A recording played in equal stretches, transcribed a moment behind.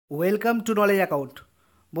Welcome to knowledge account.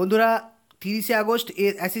 বন্ধুরা, 30শে August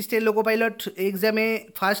assistant loco pilot এক্সামে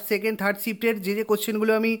first second third শিফটের যে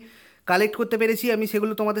কোশ্চেনগুলো আমি কালেক্ট করতে পেরেছি আমি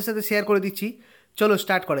সেগুলো তোমাদের সাথে শেয়ার করে দিচ্ছি। চলো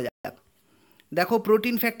স্টার্ট করা যাক। দেখো,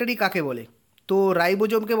 প্রোটিন ফ্যাক্টরি কাকে বলে? তো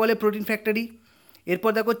রাইবোজোমকে বলে প্রোটিন ফ্যাক্টরি।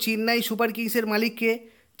 এরপর দেখো, চেন্নাই সুপার কিংসের মালিক কে?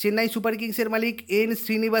 চেন্নাই সুপার কিংসের মালিক এন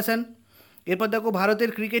শ্রীনিবাসন। এরপর দেখো, ভারতের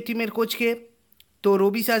ক্রিকেট টিমের কোচকে? তো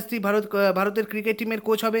রবি শাস্ত্রী ভারতের ক্রিকেট টিমের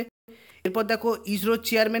কোচ হবে। এরপর দেখো, ইসরোর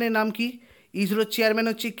চেয়ারম্যানের নাম কি? ইসরোর চেয়ারম্যান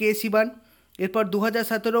হচ্ছে কে শিবান। এরপর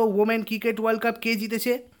 2017 ওমেন ক্রিকেট ওয়ার্ল্ড কাপ কে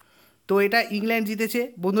জিতেছে? তো এটা ইংল্যান্ড জিতেছে।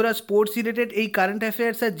 বন্ধুরা, স্পোর্টস রিলেটেড এই কারেন্ট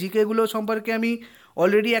অ্যাফেয়ার্স আর জিকেগুলো সম্পর্কে আমি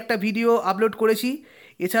অলরেডি একটা ভিডিও আপলোড করেছি।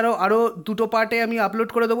 এছাড়াও আরও দুটো পার্টে আমি আপলোড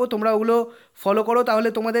করে দেবো, তোমরা ওগুলো ফলো করো, তাহলে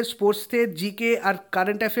তোমাদের স্পোর্টসের জিকে আর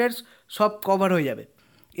কারেন্ট অ্যাফেয়ার্স সব কভার হয়ে যাবে।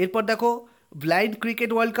 এরপর দেখো, blind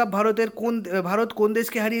cricket world cup Bharat কোন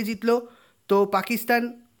দেশকে হারিয়ে জিতলো? তো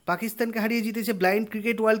পাকিস্তানকে হারিয়ে জিতেছে blind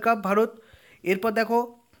cricket world cup Bharat. এরপর দেখো,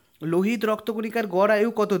 লোহিত রক্তকণিকার গড় আয়ু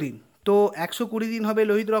কতদিন? তো 120 দিন হবে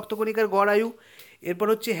লোহিত রক্তকণিকার গড় আয়ু। এরপর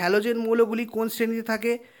হচ্ছে হ্যালোজেন মৌলগুলি কোন শ্রেণীতে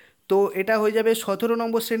থাকে? তো এটা হয়ে যাবে 17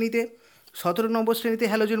 নম্বর শ্রেণীতে। 17 নম্বর শ্রেণীতে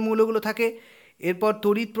হ্যালোজেন মৌলগুলো থাকে। এরপর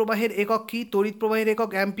তড়িৎ প্রবাহের একক কী? তড়িৎ প্রবাহের একক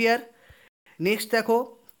অ্যাম্পিয়ার। নেক্সট দেখো,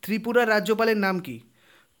 ত্রিপুরার রাজ্যপালের নাম কি?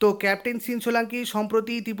 তো ক্যাপ্টেন সিন সোলাঙ্কি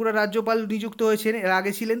সম্প্রতি ত্রিপুরার রাজ্যপাল নিযুক্ত হয়েছেন, এর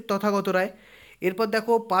আগে ছিলেন তথাগত রায়। এরপর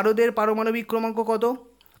দেখো, পারদের পারমাণবিক ক্রমাঙ্ক কত?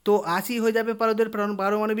 তো 80 হয়ে যাবে পারদের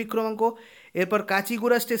পারমাণবিক ক্রমাঙ্ক। এরপর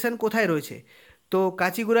কাচিগুড়া স্টেশন কোথায় রয়েছে? তো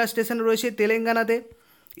কাচিগুড়া স্টেশন রয়েছে তেলেঙ্গানাতে।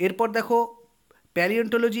 এরপর দেখো,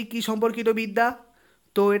 প্যালিওন্টোলজি কি সম্পর্কিত বিদ্যা?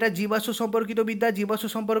 তো এটা জীবাশ্ম সম্পর্কিত বিদ্যা, জীবাশ্ম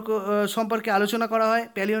সম্পর্কে আলোচনা করা হয়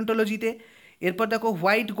প্যালিওন্টোলজিতে। এরপর দেখো,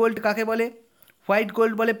 হোয়াইট গোল্ড কাকে বলে? হোয়াইট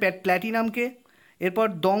গোল্ড বলে প্ল্যাটিনামকে। এরপর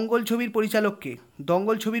দঙ্গল ছবির পরিচালককে?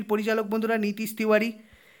 দঙ্গল ছবির পরিচালক বন্ধুরা নীতিশ তিওয়ারি।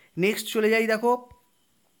 নেক্সট চলে যাই, দেখো,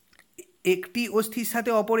 একটি অস্থির সাথে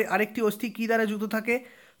আরেকটি অস্থি কী দ্বারা যুক্ত থাকে?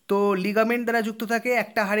 তো লিগামেন্ট দ্বারা যুক্ত থাকে,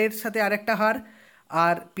 একটা হাড়ের সাথে আরেকটা হাড়।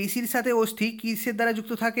 আর পেশির সাথে অস্থি কিসের দ্বারা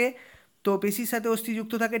যুক্ত থাকে? তো পেশির সাথে অস্থি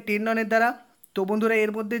যুক্ত থাকে টেন্ডনের দ্বারা। তো বন্ধুরা,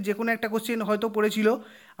 এর মধ্যে যে কোনো একটা কোশ্চেন হয়তো পড়েছিল,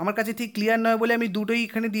 আমার কাছে ঠিক ক্লিয়ার নয় বলে আমি দুটোই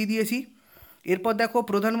এখানে দিয়ে দিয়েছি। এরপর দেখো,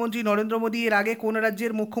 প্রধানমন্ত্রী নরেন্দ্র মোদী এর আগে কোন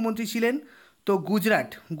রাজ্যের মুখ্যমন্ত্রী ছিলেন? তো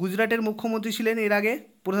গুজরাটের মুখ্যমন্ত্রী ছিলেন এর আগে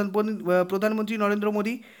প্রধানমন্ত্রী নরেন্দ্র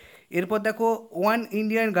মোদী। এরপর দেখো, ওয়ান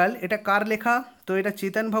ইন্ডিয়ান গার্ল এটা কার লেখা? তো এটা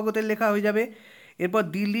চেতন ভগতের লেখা হয়ে যাবে। এরপর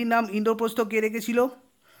দিল্লির নাম ইন্দ্রপ্রস্থ কে রেখেছিল?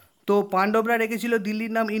 তো পাণ্ডবরা রেখেছিল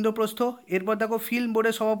দিল্লির নাম ইন্দ্রপ্রস্থ। এরপর দেখো, ফিল্ম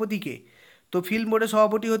বোর্ডের সভাপতি কে? তো ফিল্ম বোর্ডের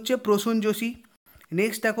সভাপতি হচ্ছে প্রসূন যোশী।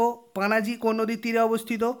 নেক্সট দেখো, পানাজি কোন নদীর তীরে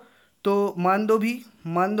অবস্থিত? তো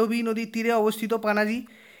মান্দবী নদীর তীরে অবস্থিত পানাজি।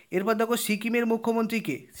 এরপর দেখো, সিকিমের মুখ্যমন্ত্রী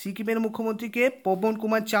কে? সিকিমের মুখ্যমন্ত্রী কে? পবন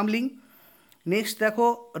কুমার চামলিং। নেক্সট দেখো,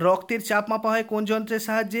 রক্তের চাপ মাপা হয় কোন যন্ত্রের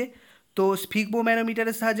সাহায্যে? তো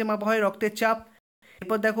স্ফিগমোম্যানোমিটারের সাহায্যে মাপা হয় রক্তের চাপ।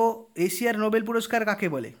 এরপর দেখো, এশিয়ার নোবেল পুরস্কার কাকে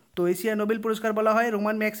বলে? তো এশিয়ার নোবেল পুরস্কার বলা হয়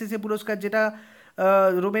রোমান ম্যাগসেসে পুরস্কার, যেটা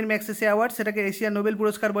রোমান ম্যাগসেসে অ্যাওয়ার্ড, সেটাকে এশিয়ার নোবেল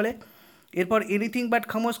পুরস্কার বলে। এরপর এনিথিং বাট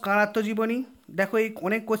খামোশ কার আত্মজীবনী? দেখো, এই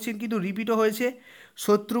অনেক কোশ্চেন কিন্তু রিপিটও হয়েছে।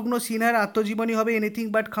 শত্রুঘ্ন সিনহার আত্মজীবনী হবে এনিথিং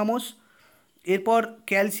বাট খামোশ। এরপর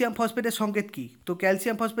ক্যালসিয়াম ফসফেটের সংকেত কী? তো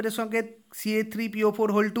ক্যালসিয়াম ফসফেটের সংকেত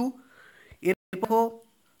CA3PO4(2). এরপর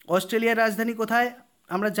অস্ট্রেলিয়ার রাজধানী কোথায়?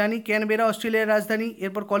 আমরা জানি ক্যানবেরা অস্ট্রেলিয়ার রাজধানী।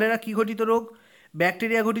 এরপর কলেরা কী ঘটিত রোগ?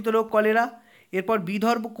 ব্যাকটেরিয়া ঘটিত রোগ কলেরা। এরপর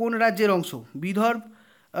বিদর্ভ কোন রাজ্যের অংশ? বিদর্ভ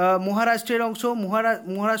মহারাষ্ট্রের অংশ,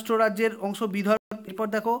 মহারাষ্ট্র রাজ্যের অংশ বিদর্ভ। এরপর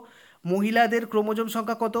দেখো, মহিলাদের ক্রোমোজোম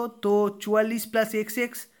সংখ্যা কত? তো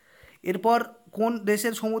 44+XX। এরপর কোন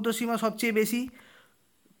দেশের সমুদ্রসীমা সবচেয়ে বেশি?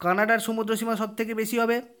 কানাডার সমুদ্রসীমা সব থেকে বেশি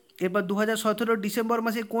হবে। এরপর 2017 ডিসেম্বর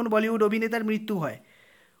মাসে কোন বলিউড অভিনেতার মৃত্যু হয়?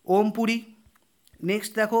 ওম পুরী।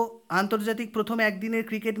 নেক্সট দেখো, আন্তর্জাতিক প্রথম একদিনের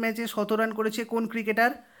ক্রিকেট ম্যাচে 100 রান করেছে কোন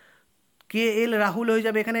ক্রিকেটার? KL রাহুল হয়ে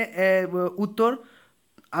যাবে এখানে উত্তর।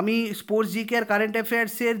 আমি স্পোর্টস জিকে আর কারেন্ট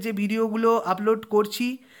অ্যাফেয়ার্সের যে ভিডিওগুলো আপলোড করছি,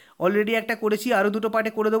 অলরেডি একটা করেছি, আরও দুটো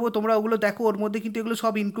পার্টে করে দেবো, তোমরা ওগুলো দেখো, ওর মধ্যে কিন্তু এগুলো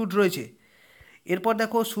সব ইনক্লুড রয়েছে। এরপর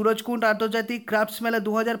দেখো, সুরজকুণ্ড আন্তর্জাতিক ক্রাফটস মেলা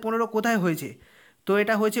 2015 কোথায় হয়েছে? তো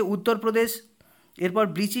এটা হয়েছে উত্তরপ্রদেশ। এরপর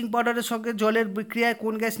ব্লিচিং পাউডারের সঙ্গে জলের বিক্রিয়ায়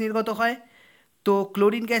কোন গ্যাস নির্গত হয়? তো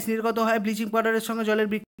ক্লোরিন গ্যাস নির্গত হয় ব্লিচিং পাউডারের সঙ্গে জলের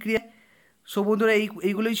বিক্রিয়ায়। সো বন্ধুরা,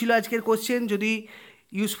 এইগুলোই ছিল আজকের কোশ্চেন। যদি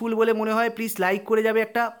ইউজফুল বলে মনে হয় প্লিজ লাইক করে যাবে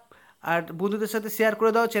একটা, আর বন্ধুদের সাথে শেয়ার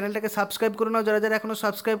করে দাও। চ্যানেলটাকে সাবস্ক্রাইব করে নাও যারা যারা এখনও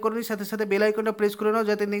সাবস্ক্রাইব করোনি, সাথে সাথে বেল আইকনটা প্রেস করে নাও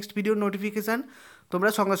যাতে নেক্সট ভিডিওর নোটিফিকেশান তোমরা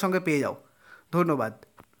সঙ্গে সঙ্গে পেয়ে যাও। ধন্যবাদ।